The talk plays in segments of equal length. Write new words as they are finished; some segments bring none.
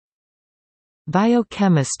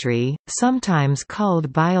Biochemistry, sometimes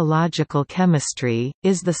called biological chemistry,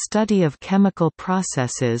 is the study of chemical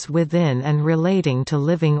processes within and relating to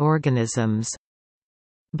living organisms.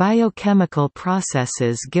 Biochemical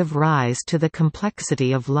processes give rise to the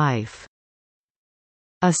complexity of life.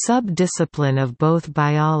 A sub-discipline of both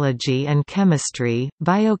biology and chemistry,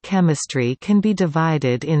 biochemistry can be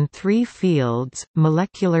divided in three fields: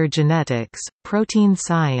 molecular genetics, protein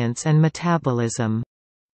science and metabolism.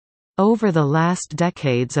 Over the last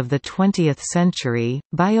decades of the 20th century,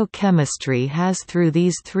 biochemistry has through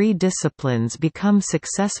these three disciplines become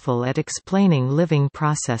successful at explaining living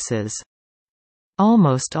processes.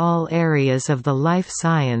 Almost all areas of the life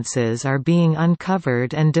sciences are being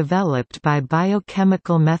uncovered and developed by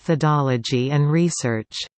biochemical methodology and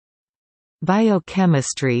research.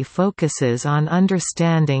 Biochemistry focuses on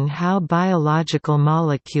understanding how biological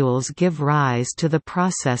molecules give rise to the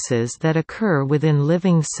processes that occur within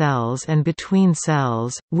living cells and between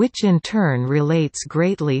cells, which in turn relates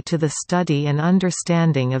greatly to the study and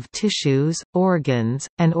understanding of tissues, organs,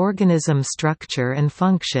 and organism structure and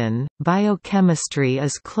function. Biochemistry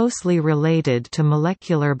is closely related to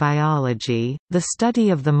molecular biology, the study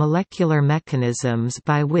of the molecular mechanisms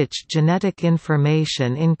by which genetic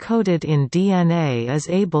information encoded in DNA is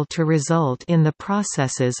able to result in the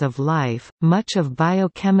processes of life. Much of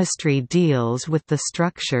biochemistry deals with the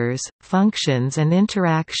structures, functions, and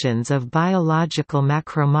interactions of biological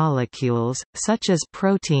macromolecules, such as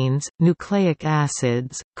proteins, nucleic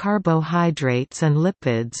acids, carbohydrates, and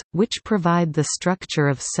lipids, which provide the structure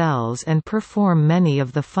of cells and perform many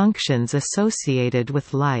of the functions associated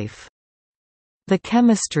with life. The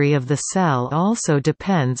chemistry of the cell also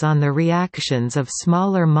depends on the reactions of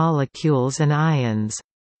smaller molecules and ions.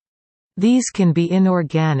 These can be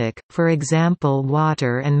inorganic, for example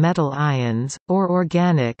water and metal ions, or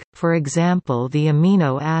organic, for example the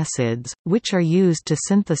amino acids, which are used to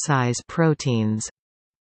synthesize proteins.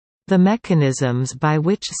 The mechanisms by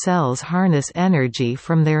which cells harness energy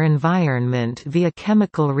from their environment via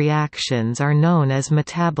chemical reactions are known as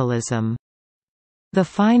metabolism. The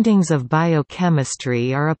findings of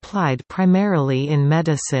biochemistry are applied primarily in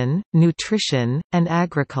medicine, nutrition, and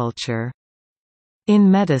agriculture. In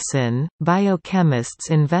medicine, biochemists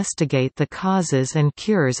investigate the causes and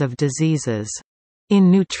cures of diseases. In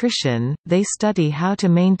nutrition, they study how to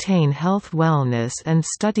maintain health wellness and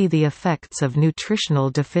study the effects of nutritional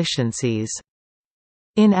deficiencies.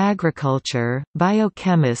 In agriculture,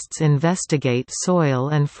 biochemists investigate soil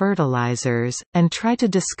and fertilizers, and try to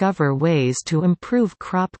discover ways to improve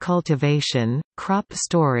crop cultivation, crop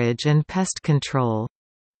storage and pest control.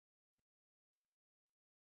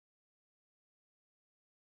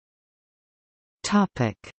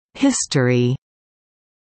 History.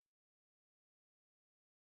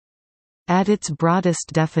 At its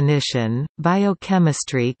broadest definition,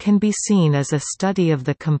 biochemistry can be seen as a study of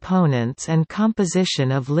the components and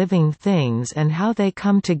composition of living things and how they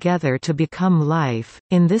come together to become life.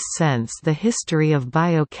 In this sense, the history of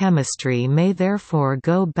biochemistry may therefore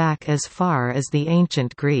go back as far as the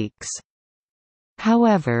ancient Greeks.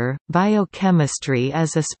 However, biochemistry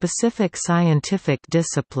as a specific scientific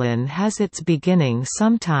discipline has its beginning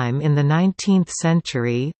sometime in the 19th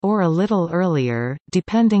century, or a little earlier,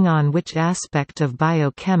 depending on which aspect of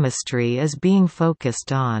biochemistry is being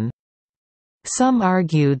focused on. Some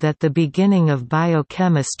argue that the beginning of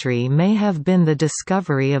biochemistry may have been the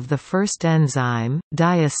discovery of the first enzyme,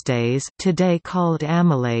 diastase, today called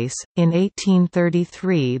amylase, in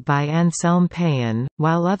 1833 by Anselm Payen,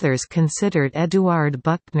 while others considered Eduard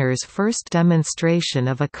Buchner's first demonstration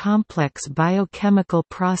of a complex biochemical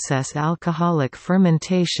process, alcoholic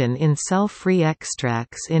fermentation in cell-free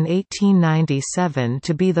extracts, in 1897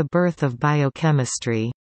 to be the birth of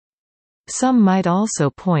biochemistry. Some might also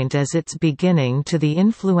point as its beginning to the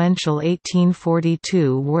influential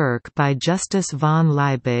 1842 work by Justus von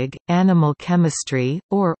Liebig, Animal Chemistry,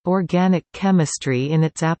 or Organic Chemistry in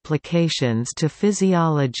its applications to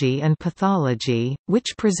physiology and pathology,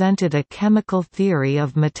 which presented a chemical theory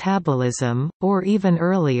of metabolism, or even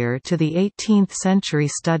earlier to the 18th-century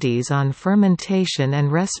studies on fermentation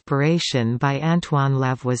and respiration by Antoine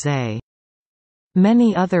Lavoisier.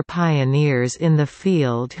 Many other pioneers in the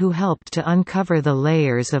field who helped to uncover the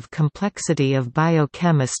layers of complexity of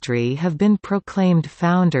biochemistry have been proclaimed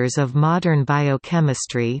founders of modern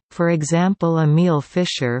biochemistry, for example Emil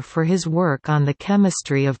Fischer for his work on the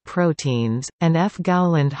chemistry of proteins, and F.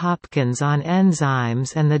 Gowland Hopkins on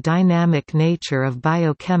enzymes and the dynamic nature of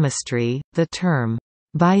biochemistry. The term,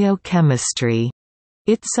 biochemistry,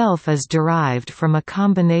 itself is derived from a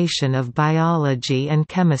combination of biology and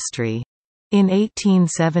chemistry. In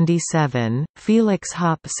 1877, Felix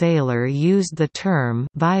Hoppe-Seyler used the term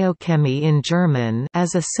Biochemie in German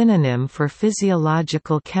as a synonym for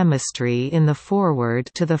physiological chemistry in the foreword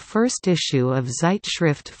to the first issue of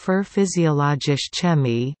Zeitschrift für Physiologische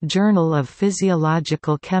Chemie, Journal of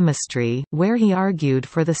Physiological Chemistry, where he argued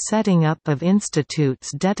for the setting up of institutes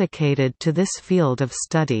dedicated to this field of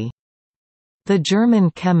study. The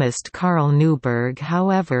German chemist Karl Neuberg,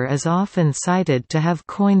 however, is often cited to have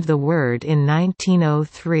coined the word in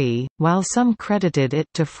 1903, while some credited it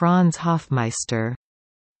to Franz Hofmeister.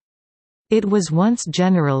 It was once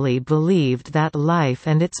generally believed that life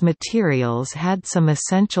and its materials had some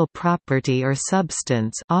essential property or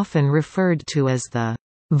substance, often referred to as the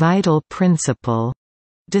vital principle,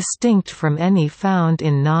 distinct from any found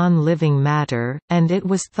in non-living matter, and it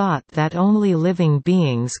was thought that only living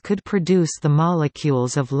beings could produce the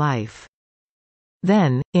molecules of life.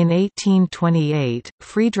 Then, in 1828,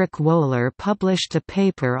 Friedrich Wöhler published a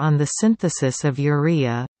paper on the synthesis of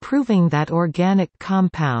urea, proving that organic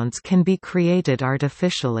compounds can be created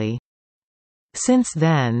artificially. Since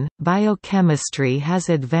then, biochemistry has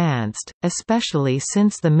advanced, especially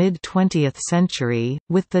since the mid-20th century,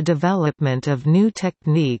 with the development of new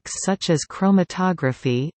techniques such as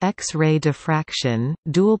chromatography, X-ray diffraction,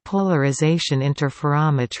 dual polarization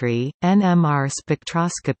interferometry, NMR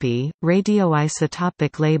spectroscopy,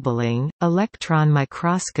 radioisotopic labeling, electron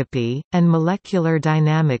microscopy, and molecular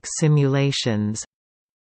dynamics simulations.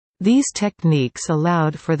 These techniques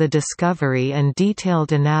allowed for the discovery and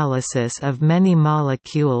detailed analysis of many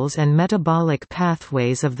molecules and metabolic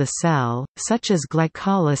pathways of the cell, such as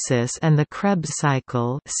glycolysis and the Krebs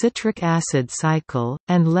cycle, citric acid cycle,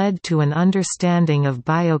 and led to an understanding of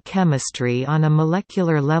biochemistry on a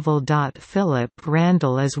molecular level. Philip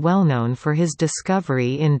Randall is well known for his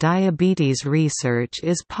discovery in diabetes research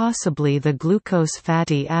is possibly the glucose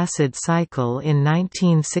fatty acid cycle in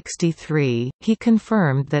 1963. He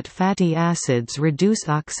confirmed that fatty acids reduce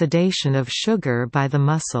oxidation of sugar by the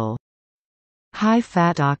muscle.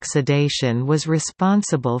 High-fat oxidation was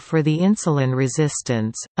responsible for the insulin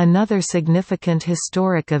resistance. Another significant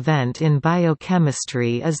historic event in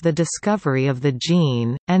biochemistry is the discovery of the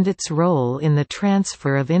gene, and its role in the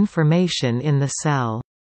transfer of information in the cell.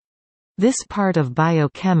 This part of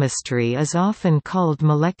biochemistry is often called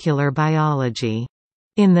molecular biology.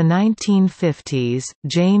 In the 1950s,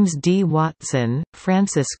 James D. Watson,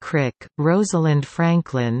 Francis Crick, Rosalind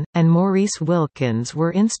Franklin, and Maurice Wilkins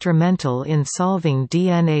were instrumental in solving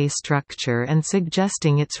DNA structure and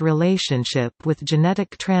suggesting its relationship with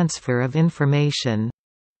genetic transfer of information.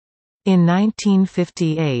 In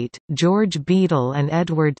 1958, George Beadle and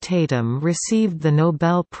Edward Tatum received the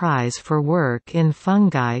Nobel Prize for work in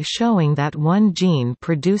fungi showing that one gene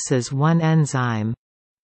produces one enzyme.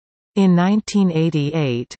 In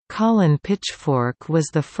 1988, Colin Pitchfork was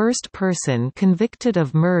the first person convicted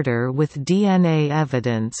of murder with DNA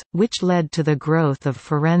evidence, which led to the growth of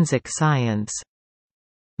forensic science.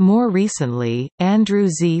 More recently, Andrew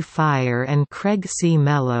Z. Fire and Craig C.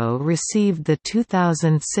 Mello received the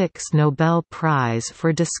 2006 Nobel Prize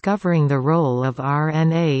for discovering the role of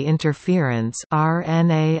RNA interference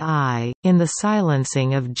 (RNAi) in the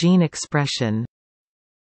silencing of gene expression.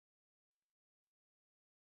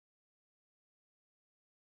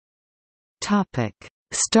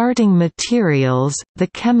 Starting materials, the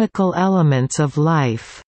chemical elements of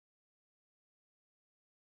life.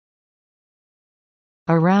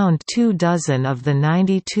 Around 24 of the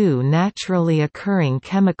 92 naturally occurring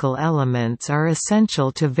chemical elements are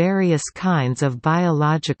essential to various kinds of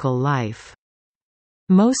biological life.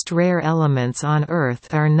 Most rare elements on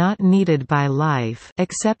Earth are not needed by life,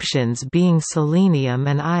 exceptions being selenium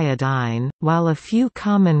and iodine, while a few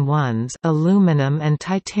common ones, aluminum and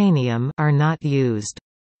titanium, are not used.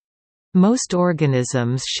 Most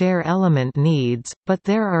organisms share element needs, but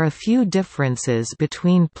there are a few differences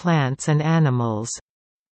between plants and animals.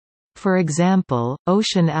 For example,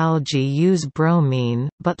 ocean algae use bromine,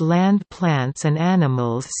 but land plants and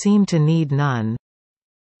animals seem to need none.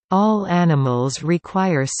 All animals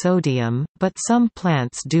require sodium, but some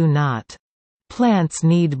plants do not. Plants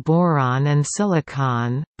need boron and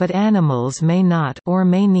silicon, but animals may not or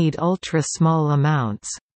may need ultra-small amounts.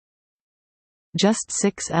 Just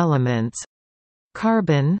 6 elements: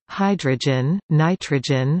 carbon, hydrogen,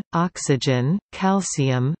 nitrogen, oxygen,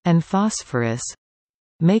 calcium, and phosphorus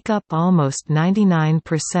make up almost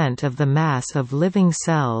 99% of the mass of living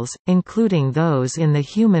cells, including those in the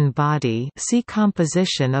human body. See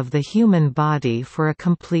composition of the human body for a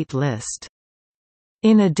complete list.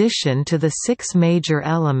 In addition to the 6 major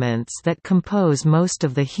elements that compose most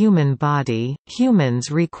of the human body, humans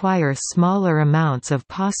require smaller amounts of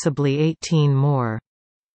possibly 18 more.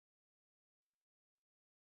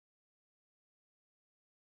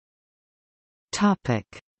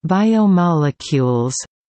 Biomolecules.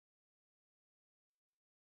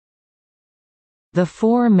 The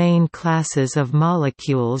 4 main classes of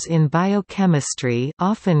molecules in biochemistry,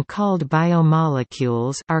 often called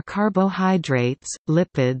biomolecules, are carbohydrates,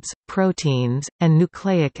 lipids, proteins, and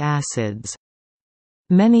nucleic acids.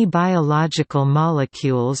 Many biological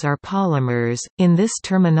molecules are polymers. In this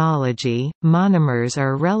terminology, monomers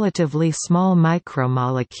are relatively small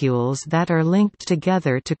micromolecules that are linked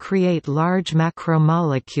together to create large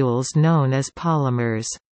macromolecules known as polymers.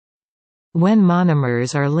 When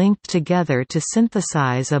monomers are linked together to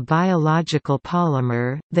synthesize a biological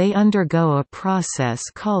polymer, they undergo a process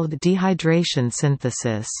called dehydration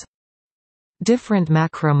synthesis. Different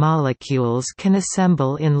macromolecules can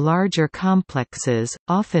assemble in larger complexes,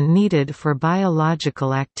 often needed for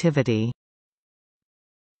biological activity.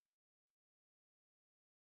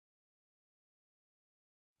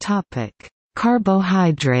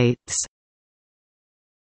 Carbohydrates.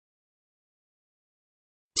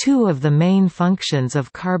 2 of the main functions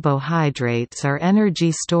of carbohydrates are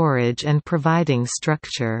energy storage and providing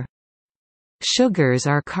structure. Sugars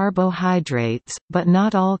are carbohydrates, but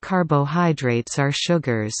not all carbohydrates are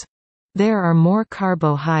sugars. There are more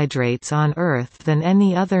carbohydrates on Earth than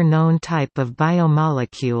any other known type of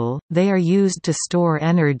biomolecule. They are used to store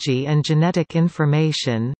energy and genetic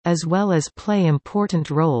information, as well as play important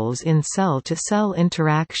roles in cell-to-cell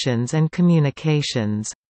interactions and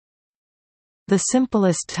communications. The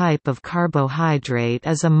simplest type of carbohydrate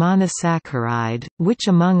is a monosaccharide, which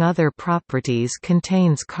among other properties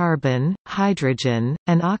contains carbon, hydrogen,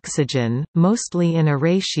 and oxygen, mostly in a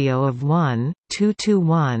ratio of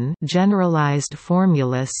 1:2:1, generalized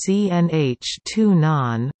formula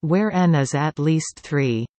CnH2 where N is at least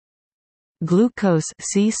 3. Glucose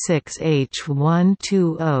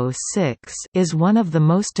C6H12O6 is one of the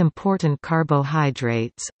most important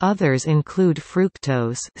carbohydrates. Others include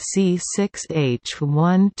fructose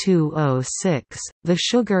C6H12O6, the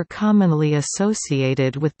sugar commonly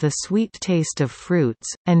associated with the sweet taste of fruits,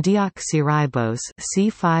 and deoxyribose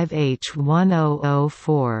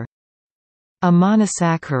C5H10O4. A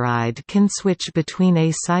monosaccharide can switch between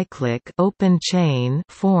a cyclic open chain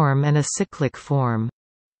form and a cyclic form.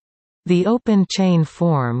 The open-chain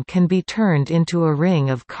form can be turned into a ring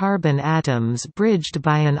of carbon atoms bridged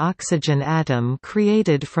by an oxygen atom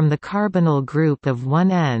created from the carbonyl group of one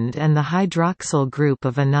end and the hydroxyl group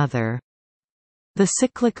of another. The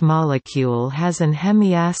cyclic molecule has an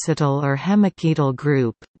hemiacetal or hemiketal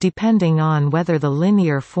group, depending on whether the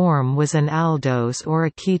linear form was an aldose or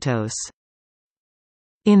a ketose.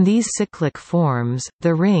 In these cyclic forms,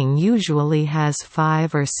 the ring usually has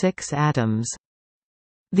 5 or 6 atoms.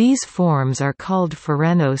 These forms are called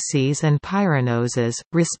furanoses and pyranoses,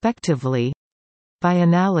 respectively. By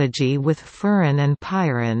analogy with furan and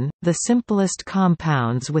pyran, the simplest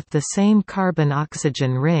compounds with the same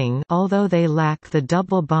carbon-oxygen ring, although they lack the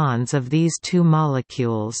double bonds of these 2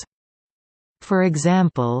 molecules. For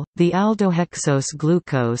example, the aldohexose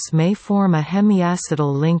glucose may form a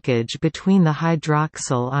hemiacetal linkage between the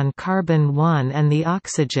hydroxyl on carbon 1 and the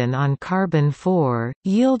oxygen on carbon 4,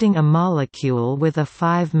 yielding a molecule with a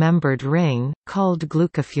 5-membered ring, called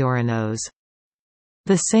glucofuranose.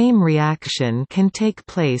 The same reaction can take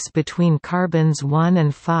place between carbons 1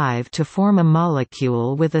 and 5 to form a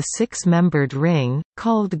molecule with a 6-membered ring,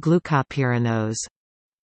 called glucopyranose.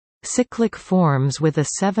 Cyclic forms with a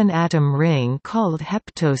 7-atom ring called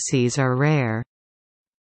heptoses are rare.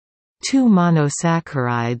 2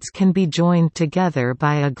 monosaccharides can be joined together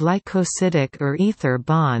by a glycosidic or ether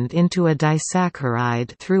bond into a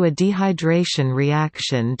disaccharide through a dehydration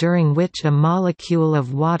reaction during which a molecule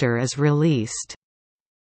of water is released.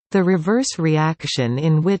 The reverse reaction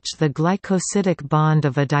in which the glycosidic bond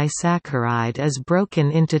of a disaccharide is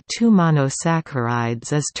broken into 2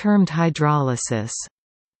 monosaccharides is termed hydrolysis.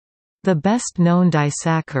 The best-known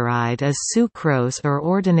disaccharide is sucrose or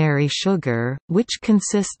ordinary sugar, which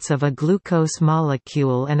consists of a glucose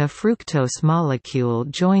molecule and a fructose molecule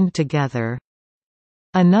joined together.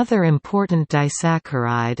 Another important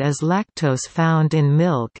disaccharide is lactose found in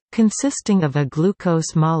milk, consisting of a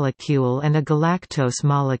glucose molecule and a galactose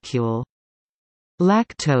molecule.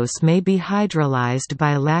 Lactose may be hydrolyzed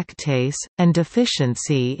by lactase, and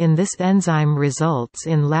deficiency in this enzyme results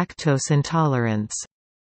in lactose intolerance.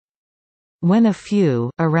 When a few,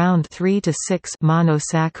 around 3 to 6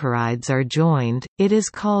 monosaccharides are joined, it is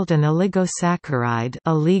called an oligosaccharide,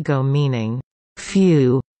 oligo meaning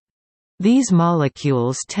few. These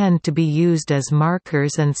molecules tend to be used as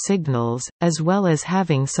markers and signals, as well as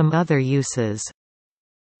having some other uses.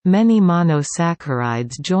 Many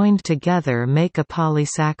monosaccharides joined together make a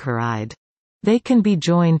polysaccharide. They can be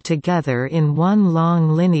joined together in one long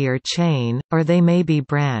linear chain, or they may be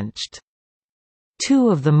branched. Two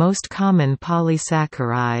of the most common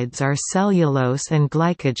polysaccharides are cellulose and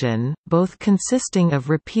glycogen, both consisting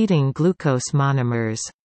of repeating glucose monomers.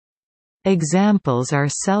 Examples are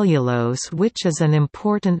cellulose, which is an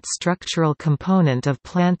important structural component of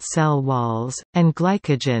plant cell walls, and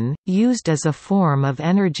glycogen, used as a form of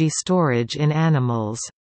energy storage in animals.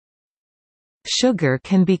 Sugar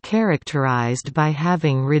can be characterized by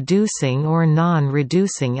having reducing or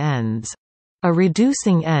non-reducing ends. A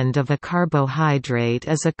reducing end of a carbohydrate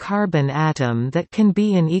is a carbon atom that can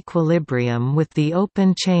be in equilibrium with the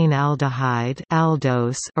open-chain aldehyde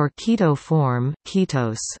aldose or keto form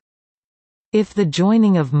ketose. If the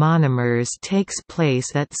joining of monomers takes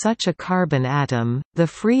place at such a carbon atom, the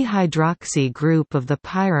free hydroxy group of the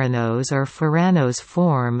pyranose or furanose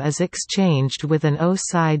form is exchanged with an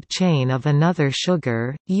O-side chain of another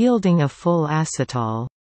sugar, yielding a full acetal.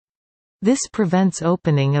 This prevents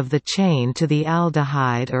opening of the chain to the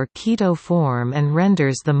aldehyde or keto form and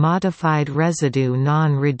renders the modified residue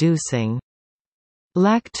non-reducing.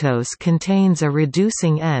 Lactose contains a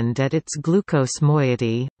reducing end at its glucose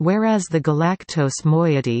moiety, whereas the galactose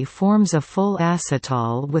moiety forms a full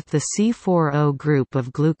acetal with the C4O group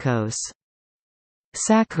of glucose.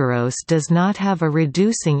 Saccharose does not have a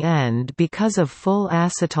reducing end because of full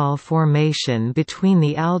acetal formation between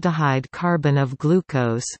the aldehyde carbon of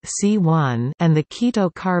glucose C1 and the keto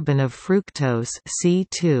carbon of fructose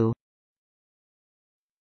C2.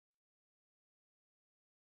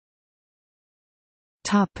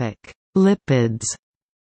 Lipids.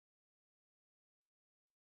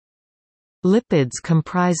 Lipids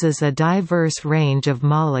comprises a diverse range of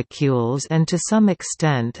molecules and to some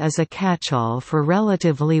extent is a catch-all for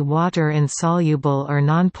relatively water-insoluble or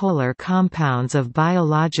nonpolar compounds of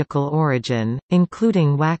biological origin,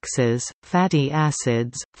 including waxes, fatty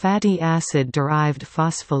acid-derived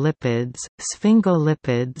phospholipids,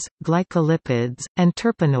 sphingolipids, glycolipids, and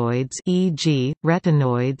terpenoids, e.g.,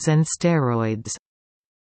 retinoids and steroids.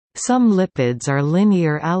 Some lipids are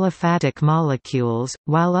linear aliphatic molecules,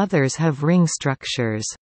 while others have ring structures.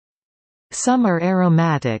 Some are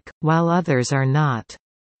aromatic, while others are not.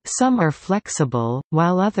 Some are flexible,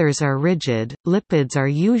 while others are rigid. Lipids are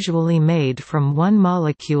usually made from one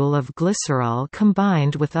molecule of glycerol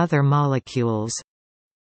combined with other molecules.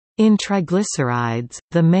 In triglycerides,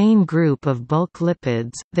 the main group of bulk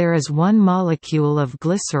lipids, there is one molecule of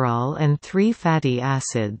glycerol and 3 fatty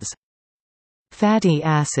acids. Fatty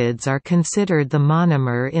acids are considered the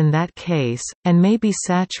monomer in that case, and may be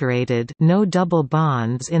saturated no double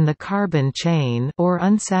bonds in the carbon chain or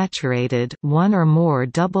unsaturated one or more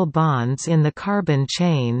double bonds in the carbon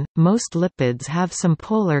chain. Most lipids have some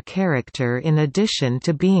polar character in addition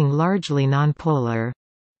to being largely nonpolar.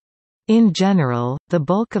 In general, the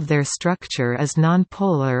bulk of their structure is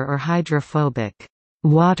nonpolar or hydrophobic,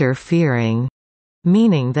 water-fearing,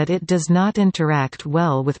 meaning that it does not interact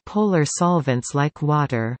well with polar solvents like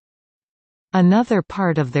water. Another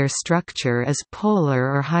part of their structure is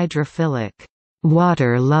polar or hydrophilic,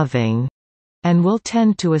 water-loving, and will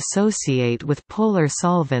tend to associate with polar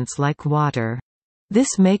solvents like water.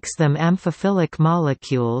 This makes them amphiphilic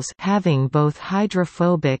molecules having both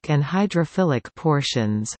hydrophobic and hydrophilic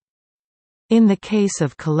portions. In the case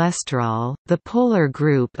of cholesterol, the polar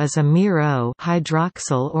group is a mere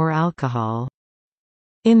hydroxyl or alcohol.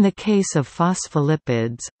 In the case of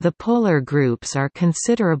phospholipids, the polar groups are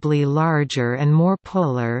considerably larger and more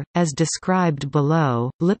polar. As described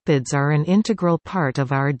below, lipids are an integral part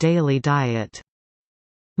of our daily diet.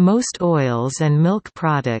 Most oils and milk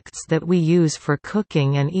products that we use for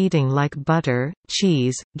cooking and eating like butter,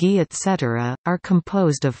 cheese, ghee etc., are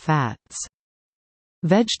composed of fats.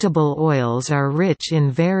 Vegetable oils are rich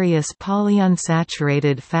in various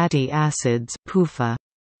polyunsaturated fatty acids (PUFA).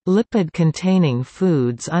 Lipid-containing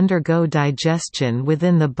foods undergo digestion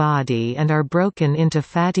within the body and are broken into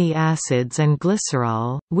fatty acids and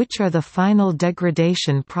glycerol, which are the final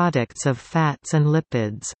degradation products of fats and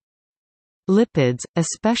lipids. Lipids,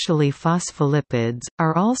 especially phospholipids,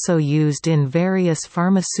 are also used in various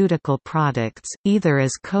pharmaceutical products, either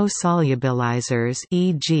as co-solubilizers,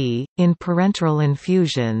 e.g., in parenteral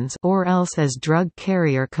infusions, or else as drug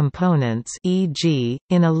carrier components, e.g.,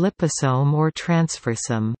 in a liposome or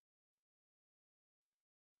transfersome.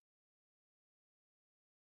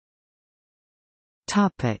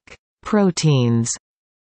 Topic: Proteins.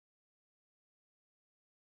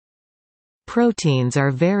 Proteins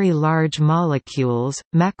are very large molecules,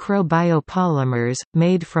 macrobiopolymers,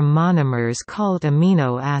 made from monomers called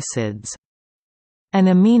amino acids. An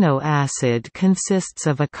amino acid consists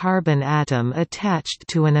of a carbon atom attached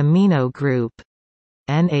to an amino group,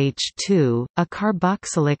 NH2, a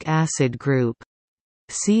carboxylic acid group,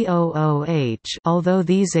 COOH, although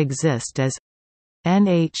these exist as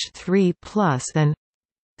NH3+ and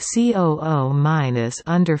COO-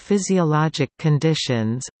 under physiologic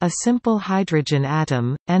conditions, a simple hydrogen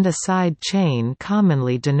atom, and a side chain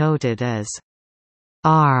commonly denoted as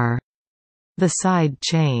R. The side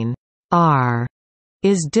chain R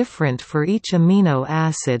is different for each amino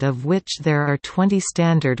acid, of which there are 20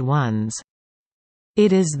 standard ones.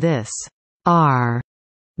 It is this R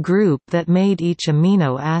group that made each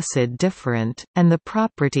amino acid different, and the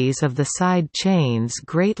properties of the side chains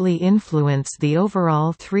greatly influence the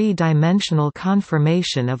overall three-dimensional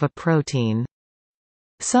conformation of a protein.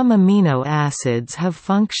 Some amino acids have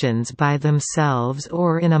functions by themselves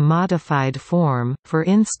or in a modified form, for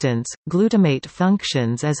instance, glutamate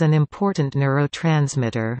functions as an important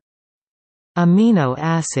neurotransmitter. Amino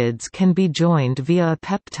acids can be joined via a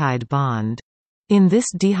peptide bond. In this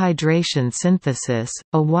dehydration synthesis,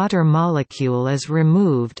 a water molecule is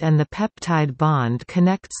removed and the peptide bond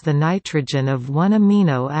connects the nitrogen of one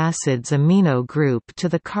amino acid's amino group to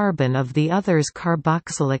the carbon of the other's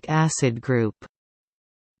carboxylic acid group.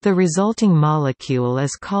 The resulting molecule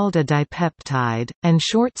is called a dipeptide, and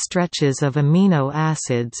short stretches of amino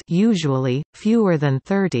acids, usually fewer than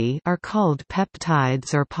 30, are called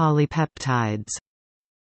peptides or polypeptides.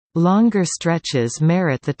 Longer stretches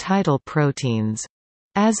merit the title proteins.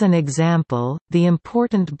 As an example, the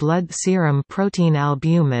important blood serum protein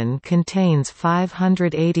albumin contains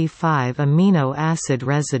 585 amino acid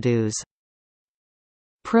residues.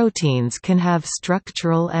 Proteins can have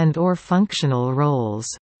structural and/or functional roles.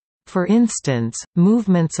 For instance,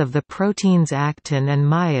 movements of the proteins actin and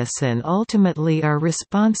myosin ultimately are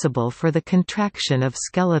responsible for the contraction of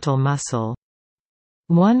skeletal muscle.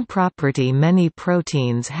 One property many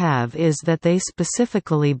proteins have is that they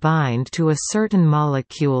specifically bind to a certain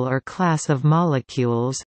molecule or class of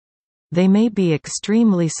molecules. They may be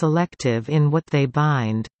extremely selective in what they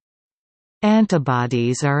bind.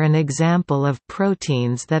 Antibodies are an example of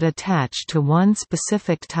proteins that attach to one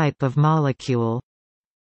specific type of molecule.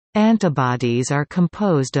 Antibodies are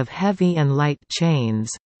composed of heavy and light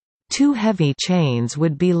chains. Two heavy chains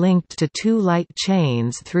would be linked to two light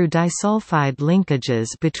chains through disulfide linkages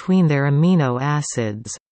between their amino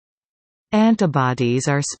acids. Antibodies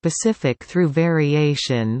are specific through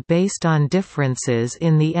variation based on differences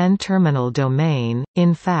in the N-terminal domain.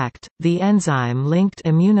 In fact, the enzyme-linked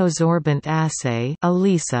immunosorbent assay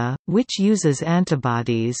 (ELISA), which uses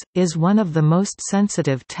antibodies, is one of the most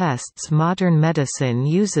sensitive tests modern medicine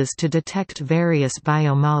uses to detect various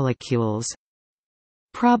biomolecules.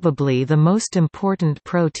 Probably the most important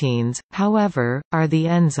proteins, however, are the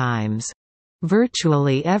enzymes.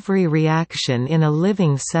 Virtually every reaction in a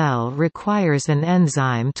living cell requires an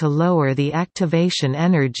enzyme to lower the activation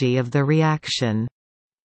energy of the reaction.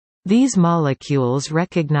 These molecules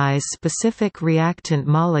recognize specific reactant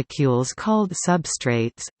molecules called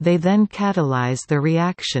substrates, they then catalyze the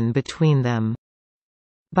reaction between them.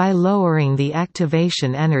 By lowering the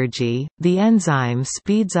activation energy, the enzyme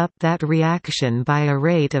speeds up that reaction by a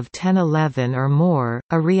rate of 1011 or more.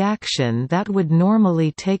 A reaction that would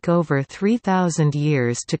normally take over 3,000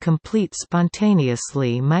 years to complete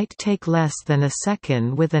spontaneously might take less than a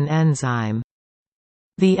second with an enzyme.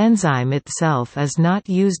 The enzyme itself is not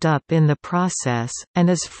used up in the process, and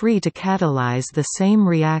is free to catalyze the same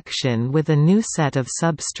reaction with a new set of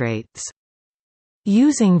substrates.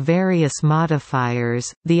 Using various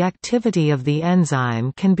modifiers, the activity of the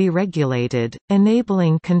enzyme can be regulated,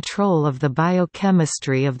 enabling control of the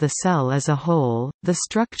biochemistry of the cell as a whole. The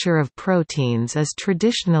structure of proteins is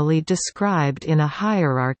traditionally described in a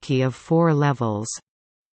hierarchy of 4 levels.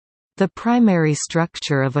 The primary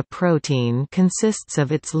structure of a protein consists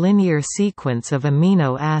of its linear sequence of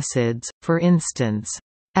amino acids, for instance,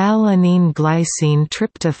 alanine, glycine,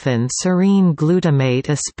 tryptophan, serine, glutamate,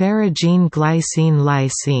 asparagine, glycine,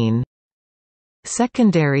 lysine.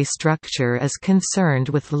 Secondary structure is concerned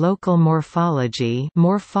with local morphology,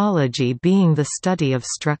 morphology being the study of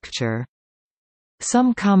structure.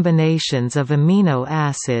 Some combinations of amino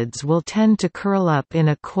acids will tend to curl up in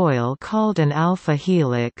a coil called an alpha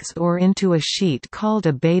helix or into a sheet called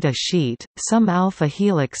a beta sheet. Some alpha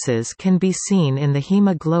helixes can be seen in the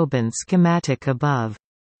hemoglobin schematic above.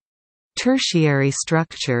 Tertiary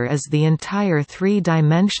structure is the entire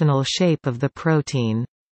three-dimensional shape of the protein.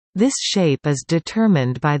 This shape is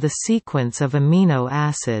determined by the sequence of amino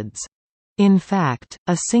acids. In fact,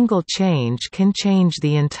 a single change can change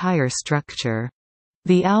the entire structure.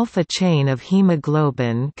 The alpha chain of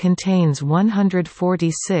hemoglobin contains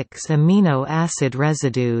 146 amino acid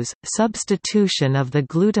residues. Substitution of the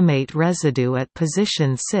glutamate residue at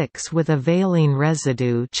position 6 with a valine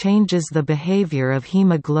residue changes the behavior of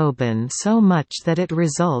hemoglobin so much that it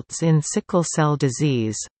results in sickle cell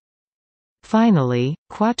disease. Finally,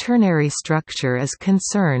 quaternary structure is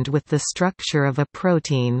concerned with the structure of a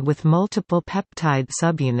protein with multiple peptide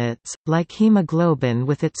subunits, like hemoglobin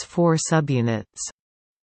with its 4 subunits.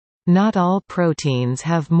 Not all proteins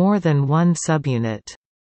have more than one subunit.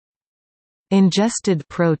 Ingested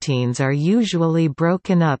proteins are usually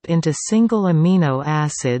broken up into single amino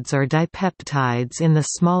acids or dipeptides in the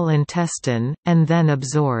small intestine, and then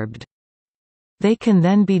absorbed. They can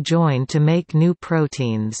then be joined to make new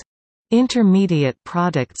proteins. Intermediate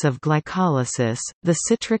products of glycolysis, the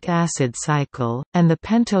citric acid cycle, and the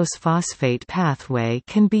pentose phosphate pathway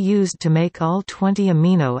can be used to make all 20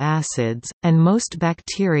 amino acids, and most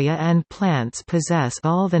bacteria and plants possess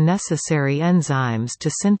all the necessary enzymes to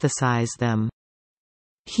synthesize them.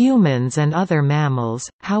 Humans and other mammals,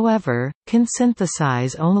 however, can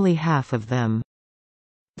synthesize only half of them.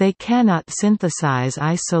 They cannot synthesize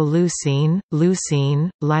isoleucine, leucine,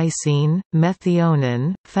 lysine,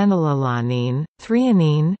 methionine, phenylalanine,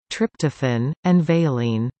 threonine, tryptophan, and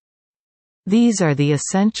valine. These are the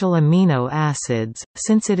essential amino acids,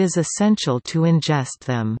 since it is essential to ingest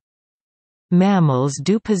them. Mammals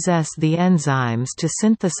do possess the enzymes to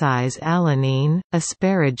synthesize alanine,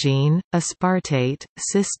 asparagine, aspartate,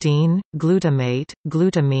 cysteine, glutamate,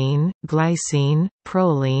 glutamine, glycine,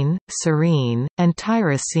 proline, serine, and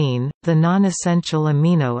tyrosine, the non-essential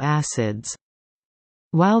amino acids.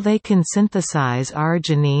 While they can synthesize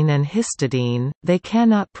arginine and histidine, they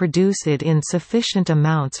cannot produce it in sufficient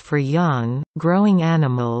amounts for young, growing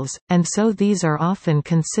animals, and so these are often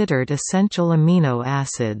considered essential amino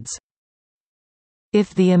acids.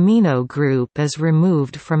 If the amino group is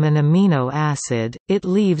removed from an amino acid, it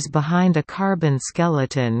leaves behind a carbon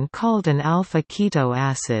skeleton called an alpha-keto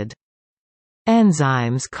acid.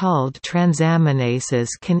 Enzymes called transaminases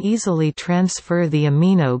can easily transfer the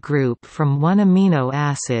amino group from one amino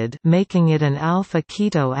acid, making it an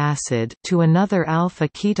alpha-keto acid, to another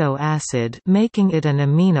alpha-keto acid, making it an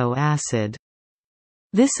amino acid.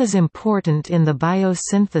 This is important in the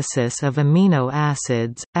biosynthesis of amino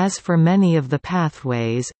acids, as for many of the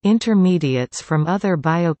pathways, intermediates from other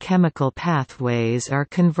biochemical pathways are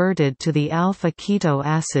converted to the alpha-keto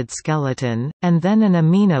acid skeleton, and then an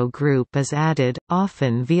amino group is added,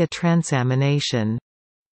 often via transamination.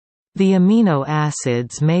 The amino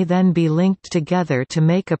acids may then be linked together to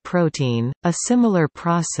make a protein. A similar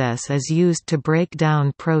process is used to break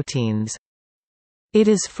down proteins. It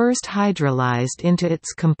is first hydrolyzed into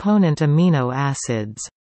its component amino acids.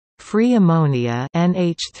 Free ammonia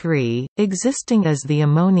NH3, existing as the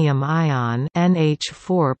ammonium ion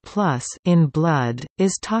NH4+ in blood,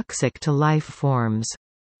 is toxic to life forms.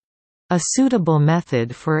 A suitable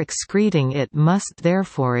method for excreting it must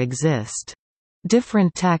therefore exist.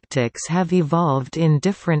 Different tactics have evolved in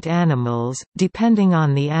different animals, depending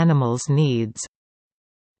on the animal's needs.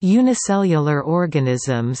 Unicellular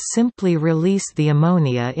organisms simply release the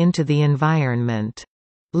ammonia into the environment.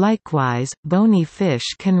 Likewise, bony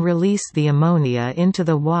fish can release the ammonia into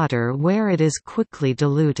the water where it is quickly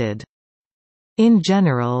diluted. In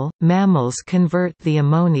general, mammals convert the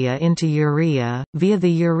ammonia into urea, via the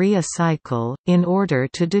urea cycle, in order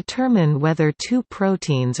to determine whether two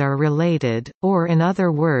proteins are related, or in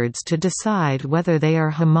other words to decide whether they are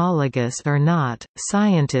homologous or not.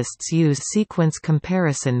 Scientists use sequence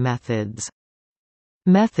comparison methods.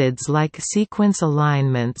 Methods like sequence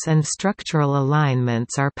alignments and structural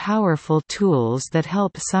alignments are powerful tools that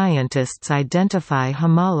help scientists identify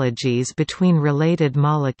homologies between related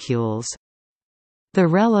molecules. The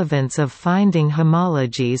relevance of finding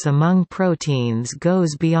homologies among proteins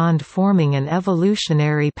goes beyond forming an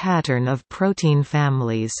evolutionary pattern of protein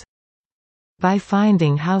families. By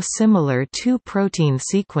finding how similar two protein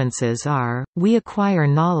sequences are, we acquire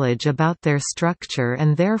knowledge about their structure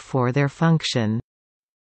and therefore their function.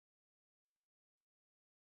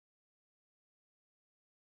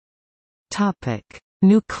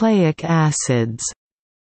 Nucleic acids.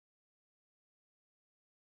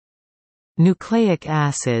 Nucleic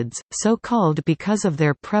acids, so called because of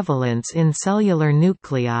their prevalence in cellular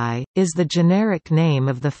nuclei, is the generic name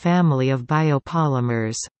of the family of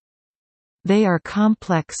biopolymers. They are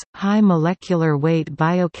complex, high molecular weight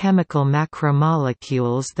biochemical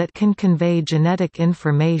macromolecules that can convey genetic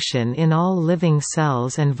information in all living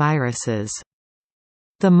cells and viruses.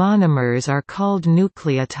 The monomers are called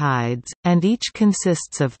nucleotides, and each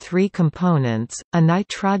consists of three components: a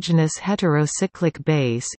nitrogenous heterocyclic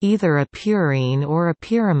base, either a purine or a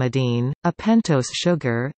pyrimidine, a pentose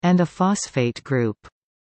sugar, and a phosphate group.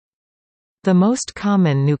 The most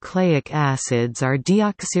common nucleic acids are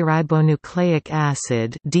deoxyribonucleic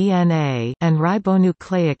acid (DNA) and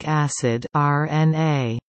ribonucleic acid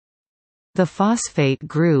 (RNA). The phosphate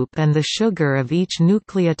group and the sugar of each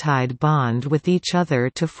nucleotide bond with each other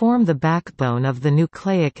to form the backbone of the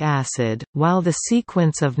nucleic acid, while the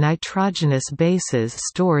sequence of nitrogenous bases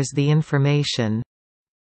stores the information.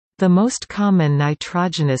 The most common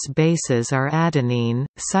nitrogenous bases are adenine,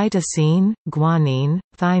 cytosine, guanine,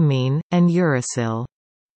 thymine, and uracil.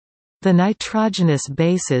 The nitrogenous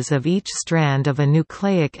bases of each strand of a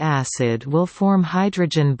nucleic acid will form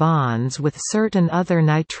hydrogen bonds with certain other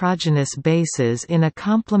nitrogenous bases in a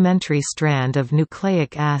complementary strand of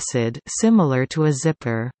nucleic acid, similar to a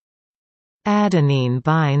zipper. Adenine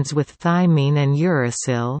binds with thymine and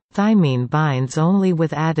uracil, thymine binds only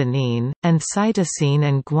with adenine, and cytosine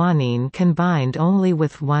and guanine can bind only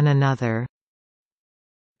with one another.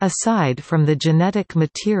 Aside from the genetic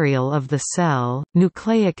material of the cell,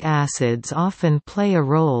 nucleic acids often play a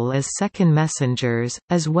role as second messengers,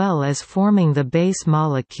 as well as forming the base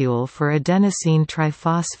molecule for adenosine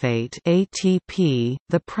triphosphate (ATP),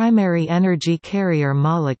 the primary energy carrier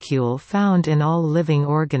molecule found in all living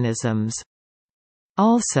organisms.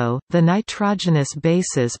 Also, the nitrogenous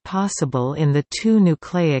bases possible in the two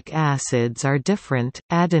nucleic acids are different.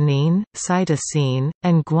 Adenine, cytosine,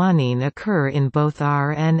 and guanine occur in both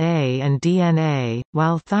RNA and DNA,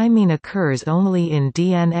 while thymine occurs only in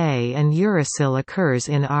DNA and uracil occurs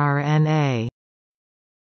in RNA.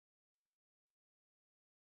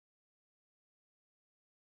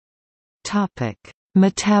 Topic: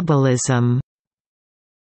 Metabolism.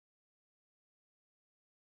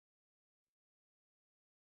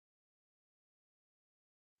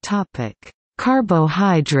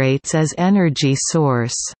 Carbohydrates as energy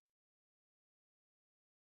source.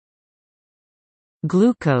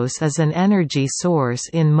 Glucose is an energy source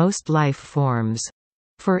in most life forms.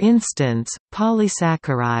 For instance,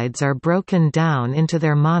 polysaccharides are broken down into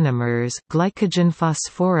their monomers. Glycogen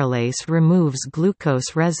phosphorylase removes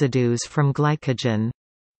glucose residues from glycogen.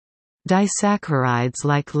 Disaccharides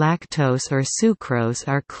like lactose or sucrose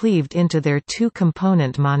are cleaved into their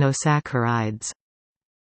two-component monosaccharides.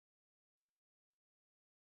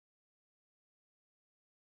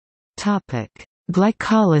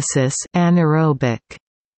 Glycolysis anaerobic.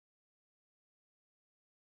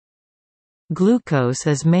 Glucose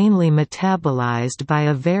is mainly metabolized by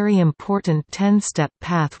a very important 10-step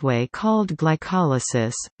pathway called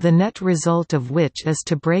glycolysis, the net result of which is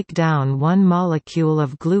to break down one molecule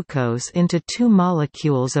of glucose into two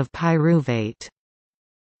molecules of pyruvate.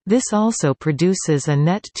 This also produces a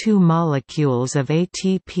net 2 molecules of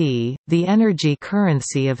ATP, the energy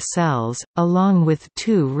currency of cells, along with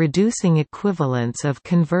 2 reducing equivalents of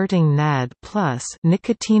converting NAD+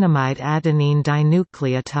 nicotinamide adenine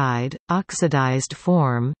dinucleotide, oxidized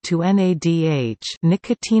form, to NADH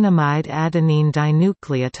nicotinamide adenine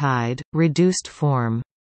dinucleotide, reduced form.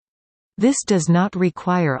 This does not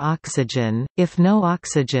require oxygen. If no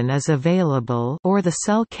oxygen is available or the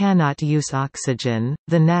cell cannot use oxygen,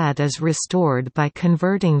 the NAD is restored by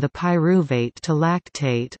converting the pyruvate to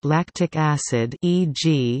lactate, lactic acid,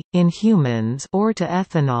 e.g., in humans, or to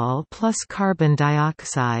ethanol plus carbon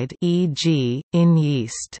dioxide, e.g., in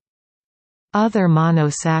yeast. Other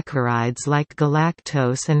monosaccharides like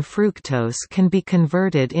galactose and fructose can be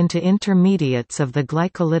converted into intermediates of the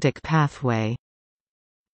glycolytic pathway.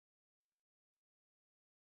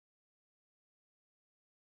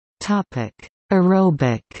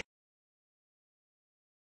 Aerobic.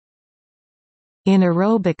 In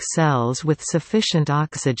aerobic cells with sufficient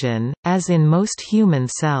oxygen, as in most human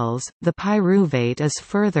cells, the pyruvate is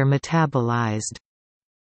further metabolized.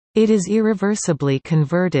 It is irreversibly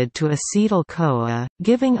converted to acetyl-CoA,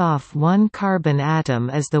 giving off one carbon atom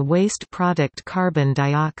as the waste product carbon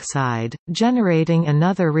dioxide, generating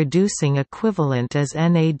another reducing equivalent as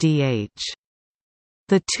NADH.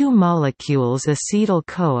 The two molecules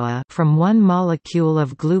acetyl-CoA from one molecule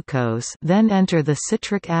of glucose then enter the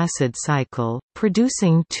citric acid cycle,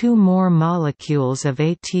 producing 2 more molecules of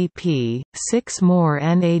ATP, 6 more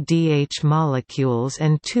NADH molecules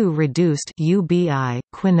and 2 reduced UBI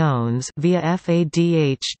quinones via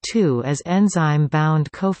FADH2 as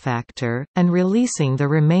enzyme-bound cofactor, and releasing the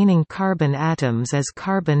remaining carbon atoms as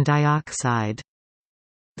carbon dioxide.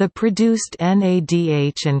 The produced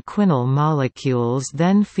NADH and quinol molecules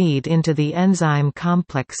then feed into the enzyme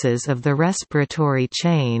complexes of the respiratory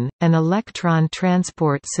chain, an electron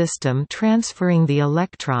transport system transferring the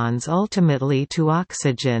electrons ultimately to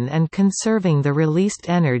oxygen and conserving the released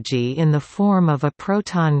energy in the form of a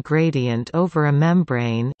proton gradient over a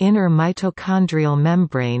membrane, inner mitochondrial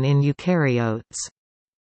membrane in eukaryotes.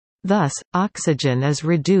 Thus, oxygen is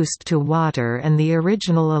reduced to water and the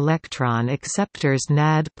original electron acceptors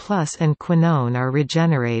NAD+ and quinone are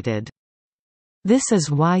regenerated. This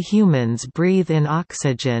is why humans breathe in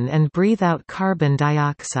oxygen and breathe out carbon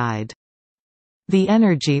dioxide. The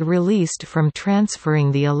energy released from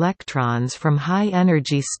transferring the electrons from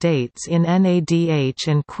high-energy states in NADH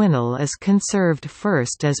and quinol is conserved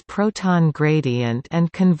first as proton gradient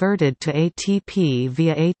and converted to ATP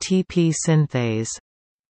via ATP synthase.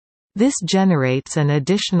 This generates an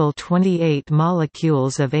additional 28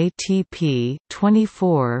 molecules of ATP,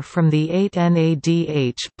 24 from the 8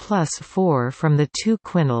 NADH plus 4 from the 2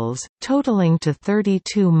 quinols, totaling to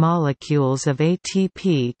 32 molecules of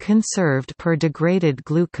ATP conserved per degraded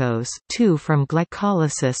glucose, 2 from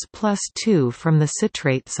glycolysis plus 2 from the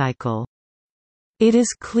citrate cycle. It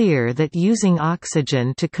is clear that using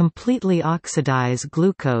oxygen to completely oxidize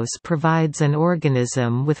glucose provides an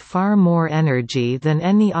organism with far more energy than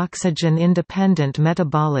any oxygen-independent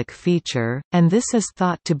metabolic feature, and this is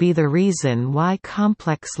thought to be the reason why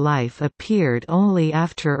complex life appeared only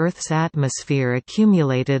after Earth's atmosphere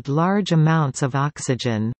accumulated large amounts of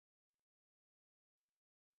oxygen.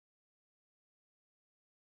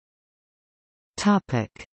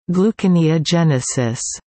 Gluconeogenesis.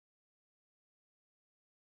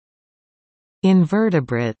 In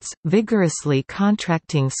vertebrates, vigorously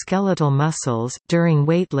contracting skeletal muscles during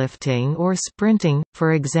weightlifting or sprinting,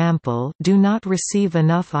 for example, do not receive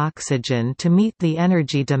enough oxygen to meet the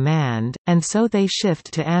energy demand, and so they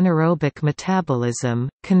shift to anaerobic metabolism,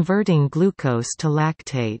 converting glucose to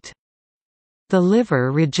lactate. The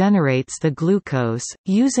liver regenerates the glucose,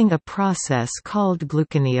 using a process called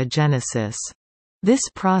gluconeogenesis. This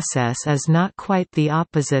process is not quite the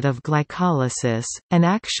opposite of glycolysis, and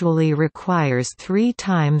actually requires 3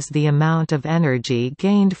 times the amount of energy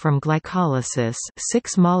gained from glycolysis.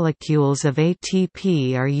 6 molecules of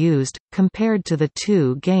ATP are used, compared to the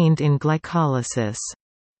 2 gained in glycolysis.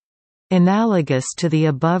 Analogous to the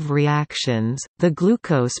above reactions, the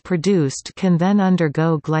glucose produced can then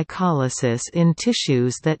undergo glycolysis in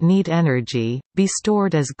tissues that need energy, be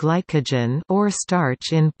stored as glycogen or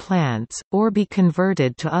starch in plants, or be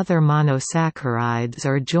converted to other monosaccharides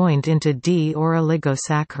or joined into D or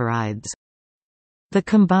oligosaccharides. The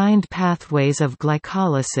combined pathways of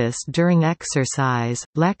glycolysis during exercise,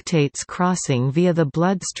 lactates crossing via the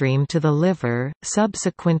bloodstream to the liver,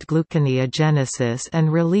 subsequent gluconeogenesis and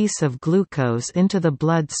release of glucose into the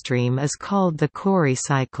bloodstream is called the Cori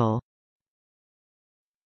cycle.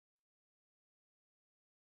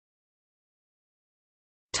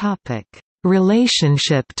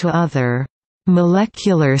 Relationship to other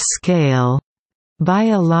molecular scale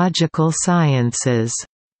biological sciences.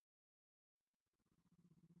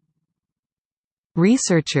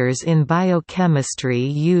 Researchers in biochemistry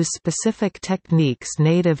use specific techniques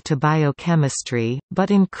native to biochemistry,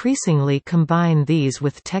 but increasingly combine these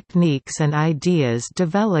with techniques and ideas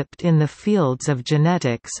developed in the fields of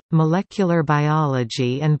genetics, molecular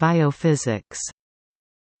biology and biophysics.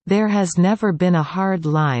 There has never been a hard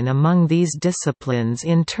line among these disciplines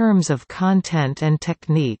in terms of content and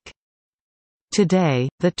technique. Today,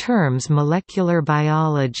 the terms molecular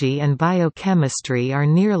biology and biochemistry are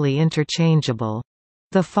nearly interchangeable.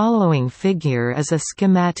 The following figure is a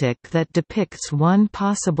schematic that depicts one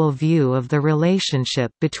possible view of the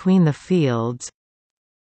relationship between the fields.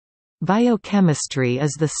 Biochemistry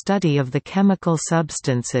is the study of the chemical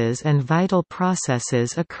substances and vital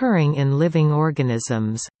processes occurring in living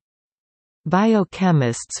organisms.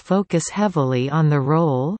 Biochemists focus heavily on the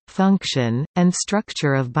role, function, and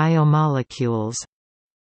structure of biomolecules.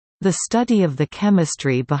 The study of the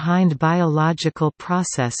chemistry behind biological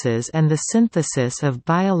processes and the synthesis of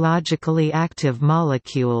biologically active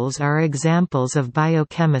molecules are examples of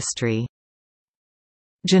biochemistry.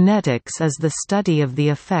 Genetics is the study of the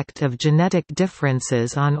effect of genetic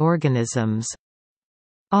differences on organisms.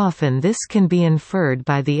 Often this can be inferred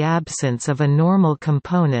by the absence of a normal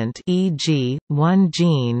component, e.g., one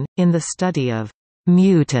gene, in the study of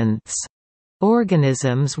mutants,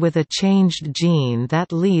 organisms with a changed gene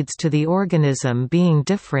that leads to the organism being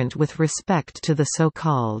different with respect to the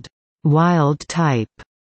so-called wild type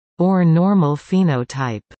or normal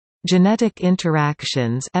phenotype. Genetic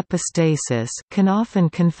interactions epistasis can often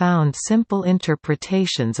confound simple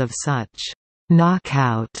interpretations of such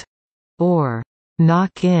knockout or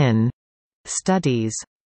knock-in studies.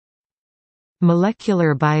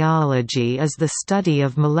 Molecular biology is the study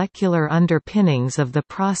of molecular underpinnings of the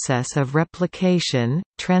process of replication,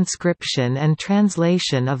 transcription and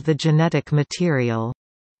translation of the genetic material.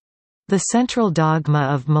 The central dogma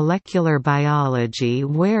of molecular biology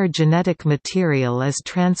where genetic material is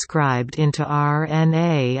transcribed into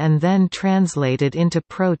RNA and then translated into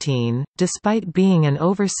protein, despite being an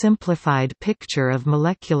oversimplified picture of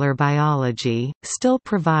molecular biology, still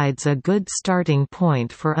provides a good starting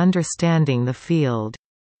point for understanding the field.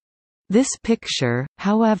 This picture,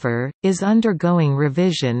 however, is undergoing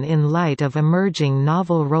revision in light of emerging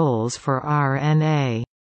novel roles for RNA.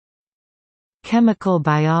 Chemical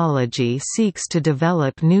biology seeks to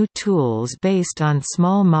develop new tools based on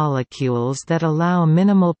small molecules that allow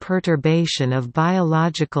minimal perturbation of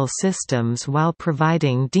biological systems while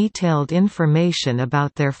providing detailed information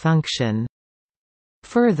about their function.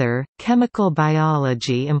 Further, chemical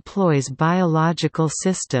biology employs biological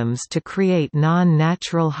systems to create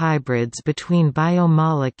non-natural hybrids between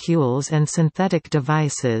biomolecules and synthetic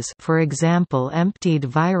devices, for example emptied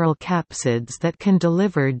viral capsids that can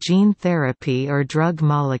deliver gene therapy or drug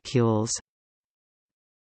molecules.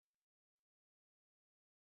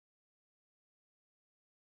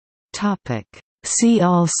 See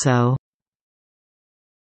also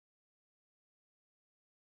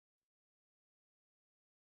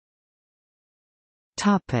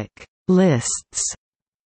Lists.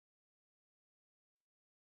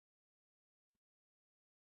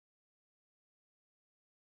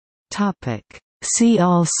 See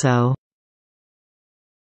also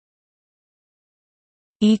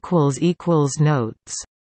Notes